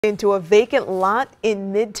Into a vacant lot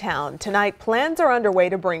in Midtown. Tonight, plans are underway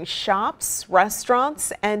to bring shops,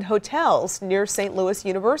 restaurants, and hotels near St. Louis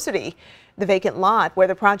University. The vacant lot where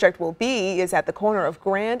the project will be is at the corner of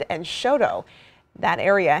Grand and Choteau. That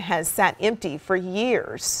area has sat empty for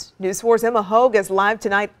years. News 4's Emma Hogue is live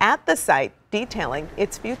tonight at the site detailing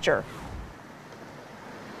its future.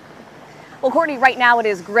 Well, Courtney, right now it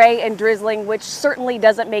is gray and drizzling, which certainly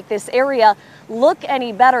doesn't make this area look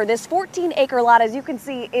any better. This 14-acre lot, as you can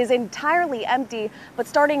see, is entirely empty, but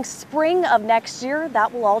starting spring of next year,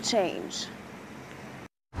 that will all change.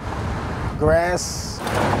 Grass,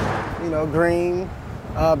 green,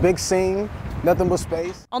 big scene, nothing but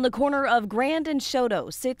space. On the corner of Grand and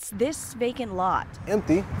Choteau sits this vacant lot.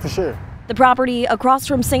 Empty, for sure. The property across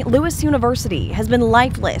from St. Louis University has been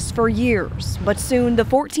lifeless for years, but soon the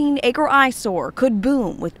 14-acre eyesore could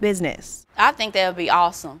boom with business. I think that would be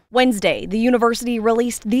awesome. Wednesday, the university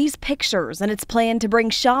released these pictures and its plan to bring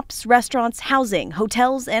shops, restaurants, housing,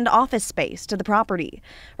 hotels, and office space to the property.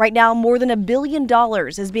 Right now, more than $1 billion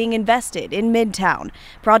is being invested in Midtown.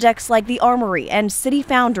 Projects like the Armory and City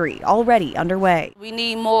Foundry already underway. We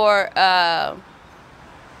need more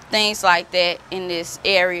things like that in this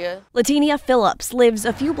area. Latinia Phillips lives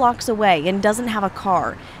a few blocks away and doesn't have a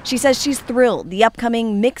car. She says she's thrilled the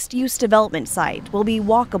upcoming mixed-use development site will be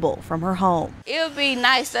walkable from her home. It would be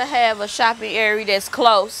nice to have a shopping area that's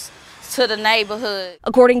close to the neighborhood.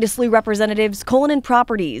 According to SLU representatives, Cullinan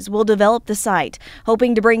Properties will develop the site,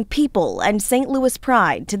 hoping to bring people and St. Louis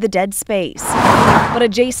pride to the dead space. But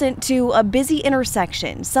adjacent to a busy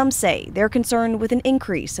intersection, some say they're concerned with an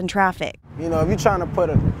increase in traffic. If you're trying to put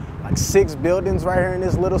like 6 buildings right here in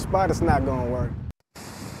this little spot, it's not going to work.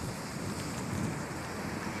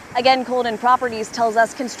 Again, Cullinan Properties tells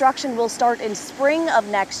us construction will start in spring of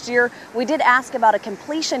next year. We did ask about a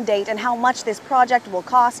completion date and how much this project will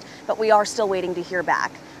cost, but we are still waiting to hear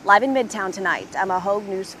back. Live in Midtown tonight, Emma Hogue,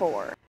 News 4.